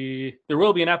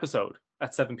will be an episode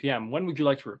at 7 p.m. When would you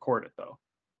like to record it, though?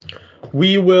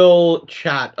 We will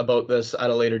chat about this at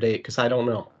a later date, because I don't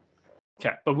know.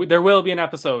 Okay, but there will be an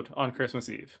episode on Christmas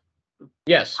Eve.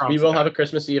 Yes, we will have a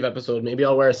Christmas Eve episode. Maybe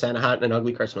I'll wear a Santa hat and an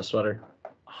ugly Christmas sweater.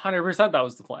 100%, that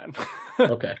was the plan.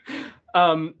 Okay.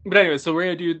 But anyway, so we're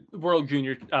going to do World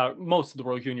Junior, most of the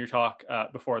World Junior talk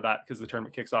before that, because the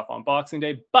tournament kicks off on Boxing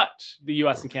Day. But the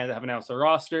US and Canada have announced their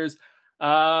rosters.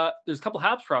 There's a couple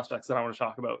Habs prospects that I want to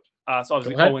talk about. So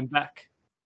obviously Owen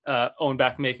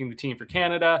Beck making the team for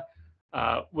Canada,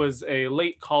 was a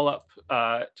late call-up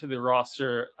to the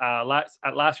roster at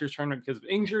last year's tournament because of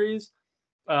injuries.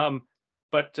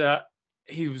 But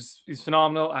he's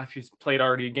phenomenal. Actually, he's played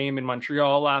already a game in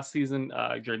Montreal last season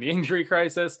during the injury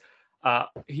crisis.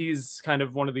 He's kind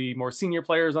of one of the more senior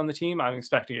players on the team. I'm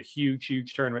expecting a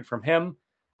huge tournament from him.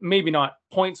 Maybe not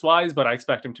points-wise, but I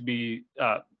expect him to be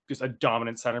just a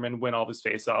dominant centerman, win all of his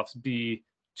faceoffs, be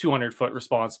 200-foot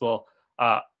responsible.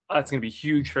 That's going to be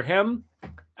huge for him.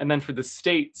 And then for the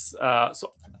States,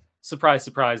 so surprise,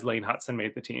 surprise, Lane Hutson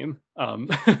made the team.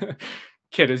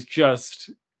 Kid is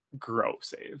just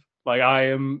gross save. Like, I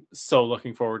am so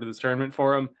looking forward to this tournament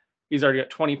for him. He's already got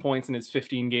 20 points in his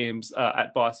 15 games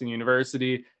at Boston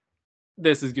University.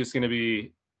 This is just going to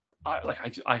be,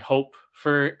 I hope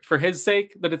for his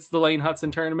sake that it's the Lane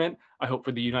Hutson tournament. I hope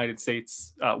for the United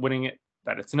States winning it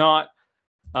that it's not.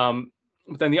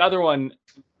 But then the other one,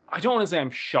 I don't want to say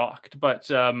I'm shocked, but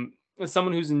as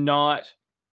someone who's not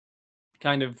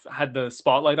kind of had the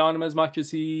spotlight on him as much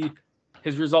as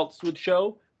his results would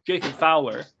show, Jacob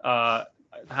Fowler,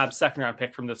 Habs second round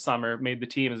pick from this summer, made the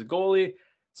team as a goalie.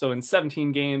 So in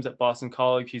 17 games at Boston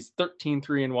College, he's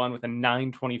 13-3-1 with a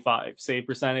 .925 save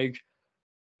percentage.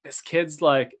 This kid's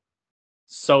like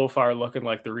so far looking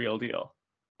like the real deal.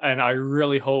 And I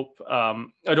really hope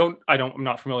I'm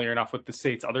not familiar enough with the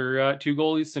State's other two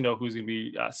goalies to know who's going to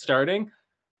be starting,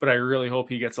 but I really hope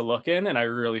he gets a look in, and I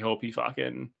really hope he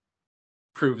fucking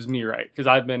proves me right, because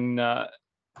I've been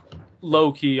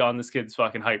low key on this kid's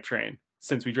fucking hype train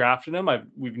since we drafted him.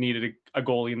 We've needed a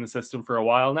goalie in the system for a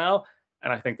while now,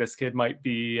 and I think this kid might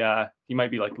be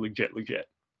like legit.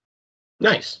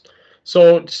 Nice.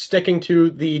 So sticking to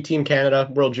the Team Canada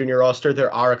World Junior roster,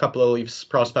 there are a couple of Leafs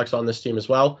prospects on this team as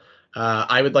well.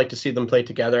 I would like to see them play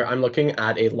together. I'm looking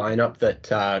at a lineup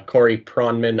that Corey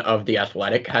Pronman of The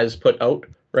Athletic has put out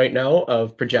right now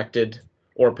of projected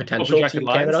or potential Team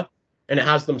lines. Canada. And it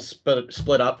has them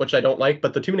split up, which I don't like.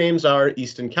 But the two names are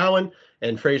Easton Cowan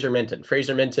and Fraser Minton.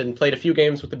 Fraser Minton played a few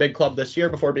games with the big club this year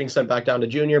before being sent back down to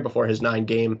junior, before his 9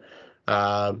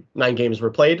 games were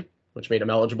played, which made him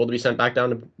eligible to be sent back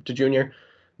down to junior.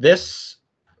 This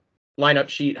lineup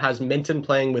sheet has Minton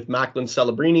playing with Macklin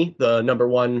Celebrini, the number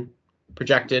 1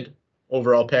 projected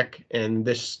overall pick in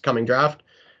this coming draft.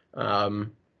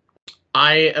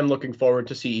 I am looking forward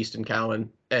to see Easton Cowan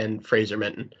and Fraser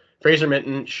Minton. Fraser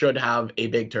Minton should have a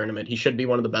big tournament. He should be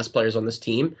one of the best players on this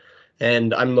team,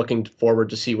 and I'm looking forward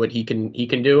to see what he can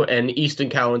do. And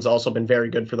Easton Cowan's also been very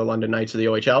good for the London Knights of the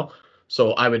OHL.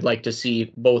 So I would like to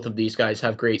see both of these guys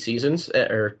have great tournaments,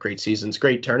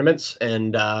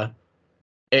 and kind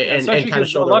of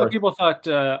show a lot of people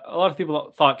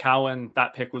thought Cowan,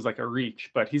 that pick was like a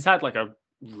reach, but he's had like a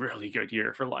really good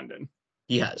year for London.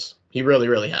 He has. He really,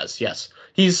 really has. Yes.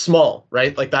 He's small,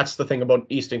 right? Like, that's the thing about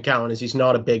Easton Cowan, is he's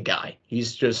not a big guy.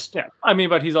 He's just... Yeah. I mean,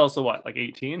 but he's also, what, like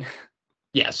 18?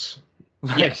 Yes.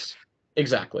 Yes.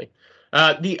 Exactly.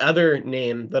 The other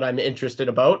name that I'm interested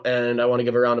about, and I want to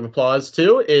give a round of applause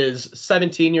to, is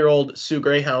 17-year-old Sioux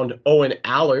Greyhound Owen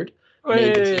Allard.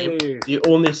 Made the team. The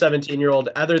only 17-year-old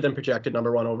other than projected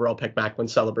number 1 overall pick Macklin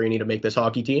Celebrini to make this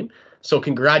hockey team. So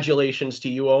congratulations to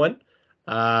you, Owen.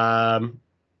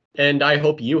 And I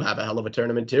hope you have a hell of a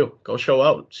tournament too. Go show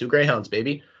out. Sioux Greyhounds,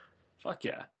 baby. Fuck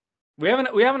yeah. We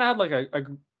haven't had like a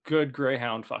good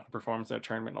Greyhound fucking performance in a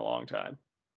tournament in a long time.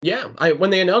 Yeah. When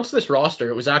they announced this roster,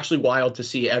 it was actually wild to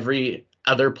see every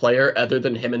other player other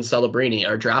than him and Celebrini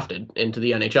are drafted into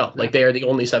the NHL. Like, they are the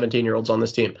only 17-year-olds on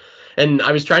this team. And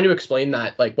I was trying to explain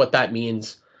that, like, what that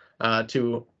means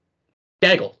to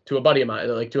Gaggle, to a buddy of mine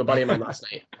last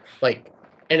night. Like,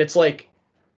 and it's like,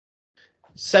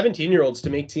 17-year-olds to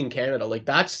make Team Canada, like,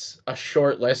 that's a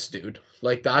short list, dude.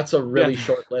 Like, that's a really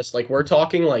short list. Like, we're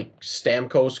talking like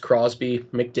Stamkos, Crosby,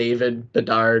 McDavid,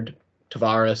 Bedard,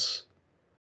 Tavares.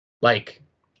 Like,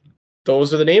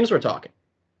 those are the names we're talking.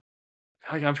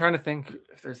 Like, I'm trying to think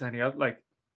if there's any other, like...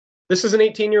 This is an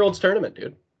 18-year-olds tournament,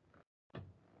 dude.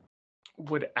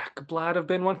 Would Ekblad have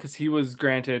been one? Because he was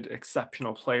granted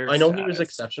exceptional player I know status. He was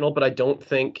exceptional, but I don't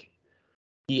think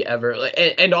he ever...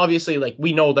 And obviously, like,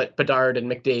 we know that Bedard and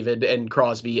McDavid and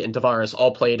Crosby and Tavares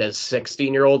all played as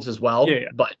 16-year-olds as well. Yeah.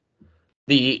 But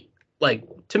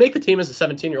to make the team as a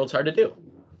 17-year-old is hard to do,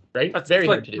 right? That's very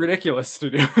hard to do. Ridiculous to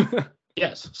do.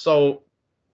 Yes. So,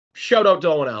 shout out to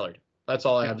Owen Allard. That's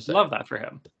all I have to say. Love that for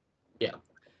him. Yeah.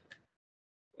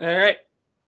 All right.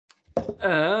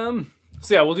 So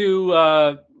yeah, we'll do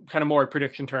kind of more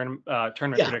tournament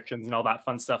predictions and all that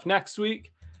fun stuff next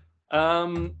week.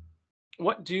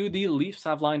 What do the Leafs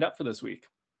have lined up for this week?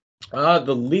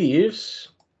 The Leafs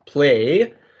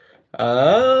play.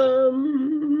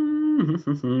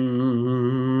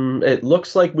 It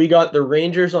looks like we got the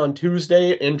Rangers on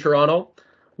Tuesday in Toronto.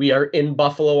 We are in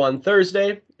Buffalo on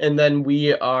Thursday, and then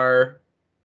we are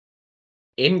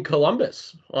in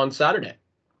Columbus on Saturday.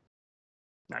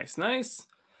 Nice. So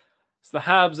the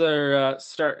Habs are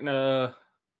starting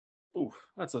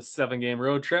that's a 7-game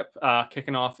road trip,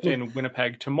 kicking off in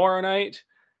Winnipeg tomorrow night.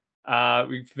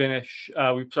 We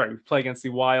play against the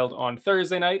Wild on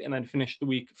Thursday night, and then finish the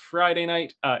week Friday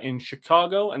night in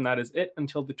Chicago, and that is it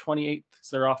until the 28th.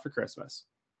 So they're off for Christmas.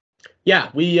 Yeah,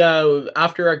 we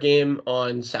after our game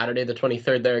on Saturday the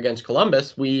 23rd there against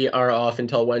Columbus, we are off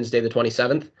until Wednesday the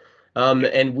 27th.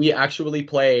 And we actually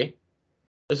play,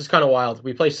 this is kind of wild.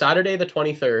 We play Saturday the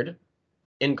 23rd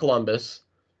in Columbus.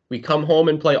 We come home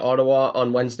and play Ottawa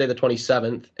on Wednesday the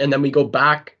 27th, and then we go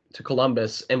back to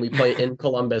Columbus and we play in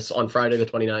Columbus on Friday the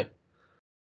 29th.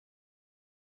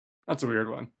 That's a weird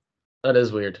one. That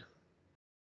is weird.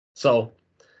 So,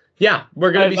 yeah,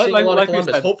 we're going to be seeing a lot of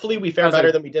Columbus. Hopefully we fare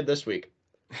better than we did this week.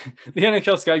 The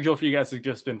NHL schedule for you guys has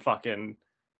just been fucking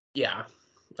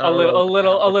a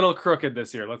little crooked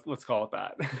this year. Let's call it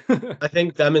that. I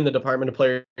think them in the Department of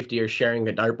Player Safety are sharing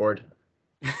a dartboard.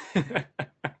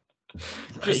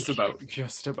 Just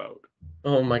about.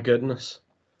 Oh my goodness.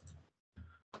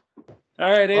 All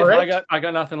right, Dave. Right. I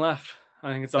got nothing left.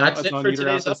 I think that's it for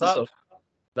today's episode.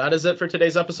 That is it for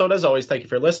today's episode. As always, thank you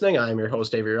for listening. I'm your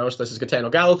host, Avery Roche. This is Gaetano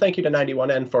Gallo. Thank you to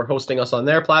 91N for hosting us on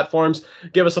their platforms.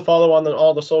 Give us a follow on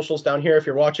all the socials down here. If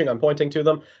you're watching, I'm pointing to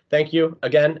them. Thank you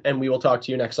again, and we will talk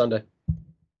to you next Sunday.